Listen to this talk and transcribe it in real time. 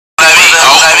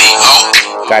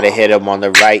Gotta hit him on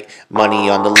the right, money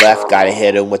on the left, gotta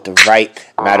hit him with the right.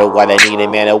 Matter what I need,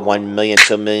 a man at 1 million,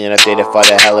 2 million, I did it for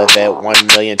the hell of it. 1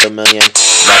 million, 2 million.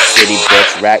 Rack City,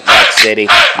 bitch, rack City.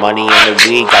 Money in the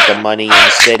weed, got the money in the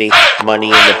city. Money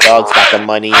in the thugs, got the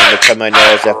money in the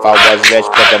criminals. If I was rich,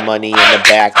 put the money in the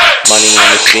back. Money in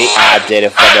the street, I did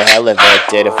it for the hell of it.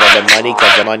 Did it for the money,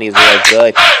 cause the money's real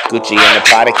good. Gucci in the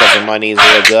product, cause the money's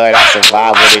real good. I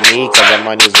survive with a need, cause the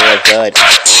money's real good.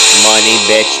 Money,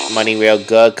 bitch, money real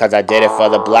good, cause I did it for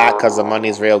the block, cause the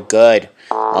money's real good.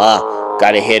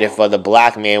 Gotta hit it for the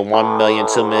block, man. 1 million,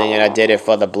 2 million, I did it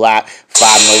for the block.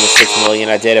 5 million, 6 million,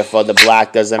 I did it for the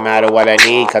block. Doesn't matter what I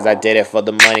need, cause I did it for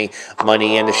the money.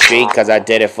 Money in the street, cause I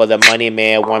did it for the money,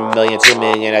 man. 1 million, 2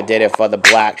 million, I did it for the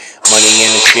block. Money in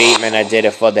the street, man, I did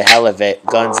it for the hell of it.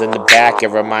 Guns in the back, it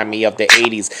remind me of the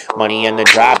 80s. Money in the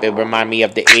drop, it remind me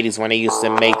of the 80s. When I used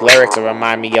to make lyrics, it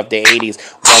remind me of the 80s.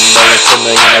 1 million, 2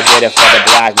 million, I did it for the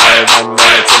block, man. 1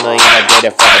 million, 2 million, I did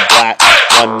it for the block.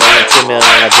 1 million, 2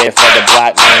 million, I did it for the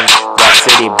block, man. Rack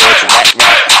City, bitch, rack.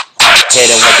 Hit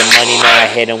him with the money, man, I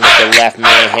hit him with the left,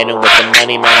 man. Hit him with the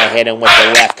money, man, I hit him with the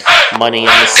left. Money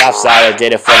on the south side, I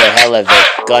did it for the hell of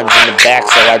it. Guns in the back,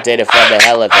 so I did it for the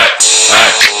hell of it.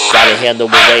 Gotta handle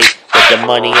the weight with the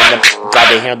money in the,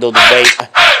 gotta handle the weight.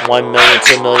 1 million,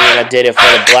 2 million, I did it for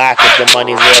the block. If the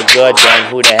money's real good,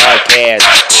 then who the hell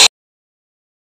cares?